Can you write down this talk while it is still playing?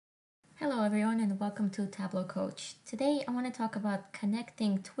Hello everyone and welcome to Tableau Coach. Today I want to talk about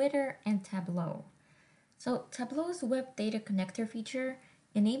connecting Twitter and Tableau. So Tableau's Web Data Connector feature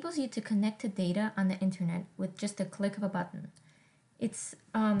enables you to connect to data on the internet with just a click of a button. It's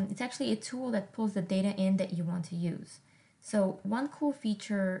actually a tool that pulls the data in that you want to use. So one cool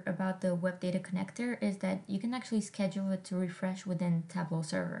feature about the Web Data Connector is that you can actually schedule it to refresh within Tableau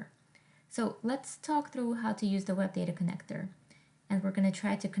server. So let's talk through how to use the Web Data Connector. And we're going to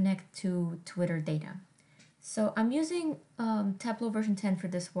try to connect to Twitter data. So I'm using Tableau version 10 for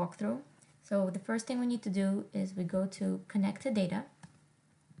this walkthrough. So the first thing we need to do is we go to connect to data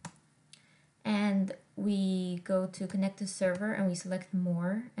and we go to connect to server and we select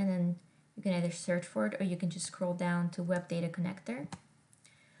more, and then you can either search for it or you can just scroll down to Web Data Connector.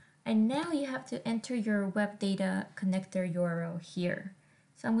 And now you have to enter your Web Data Connector URL here.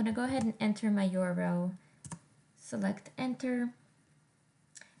 So I'm going to go ahead and enter my URL, select enter.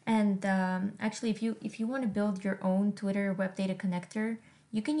 And actually, if you want to build your own Twitter Web Data Connector,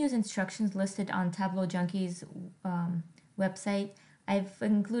 you can use instructions listed on Tableau Junkie's website. I've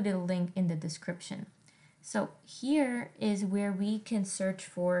included a link in the description. So here is where we can search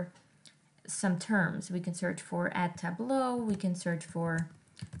for some terms. We can search for @Tableau. We can search for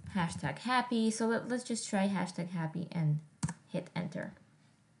 #happy. So let's just try #happy and hit enter.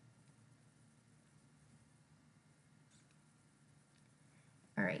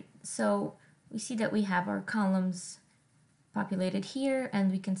 All right, so we see that we have our columns populated here, and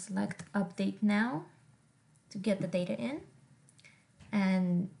we can select update now to get the data in.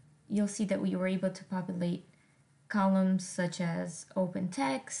 And you'll see that we were able to populate columns such as open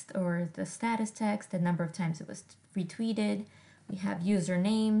text or the status text, the number of times it was retweeted. We have user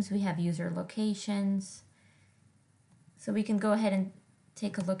names, we have user locations. So we can go ahead and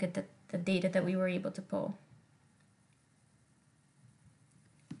take a look at the data that we were able to pull.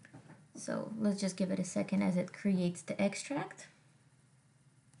 So let's just give it a second as it creates the extract.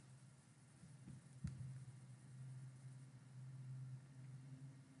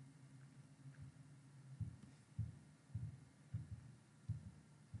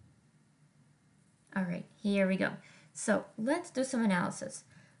 All right, here we go. So let's do some analysis.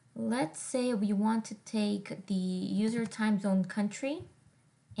 Let's say we want to take the user time zone country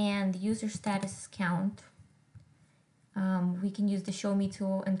and the user status count. We can use the show me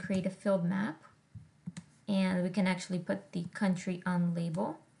tool and create a field map, and we can actually put the country on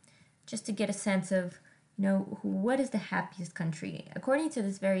label just to get a sense of, what is the happiest country. According to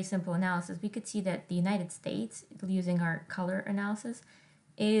this very simple analysis, we could see that the United States, using our color analysis,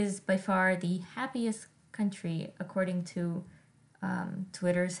 is by far the happiest country according to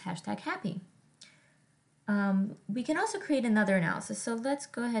Twitter's #happy. We can also create another analysis. So let's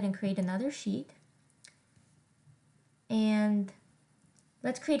go ahead and create another sheet. And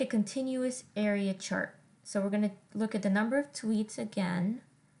let's create a continuous area chart. So we're going to look at the number of tweets again.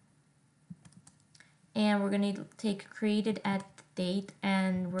 And we're going to take created at date,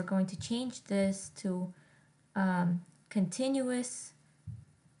 and we're going to change this to continuous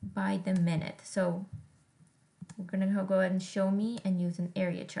by the minute. So we're going to go ahead and show me and use an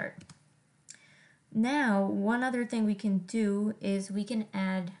area chart. Now, one other thing we can do is we can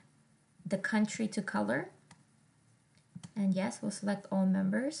add the country to color. And yes, we'll select all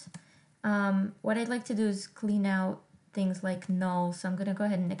members. What I'd like to do is clean out things like nulls. So I'm going to go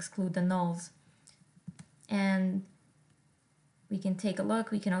ahead and exclude the nulls. And we can take a look.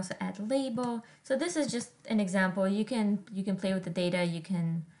 We can also add label. So this is just an example. You can play with the data. You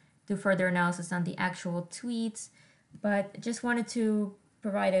can do further analysis on the actual tweets. But just wanted to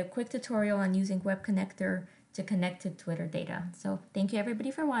provide a quick tutorial on using Web Connector to connect to Twitter data. So thank you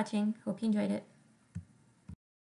everybody for watching. Hope you enjoyed it.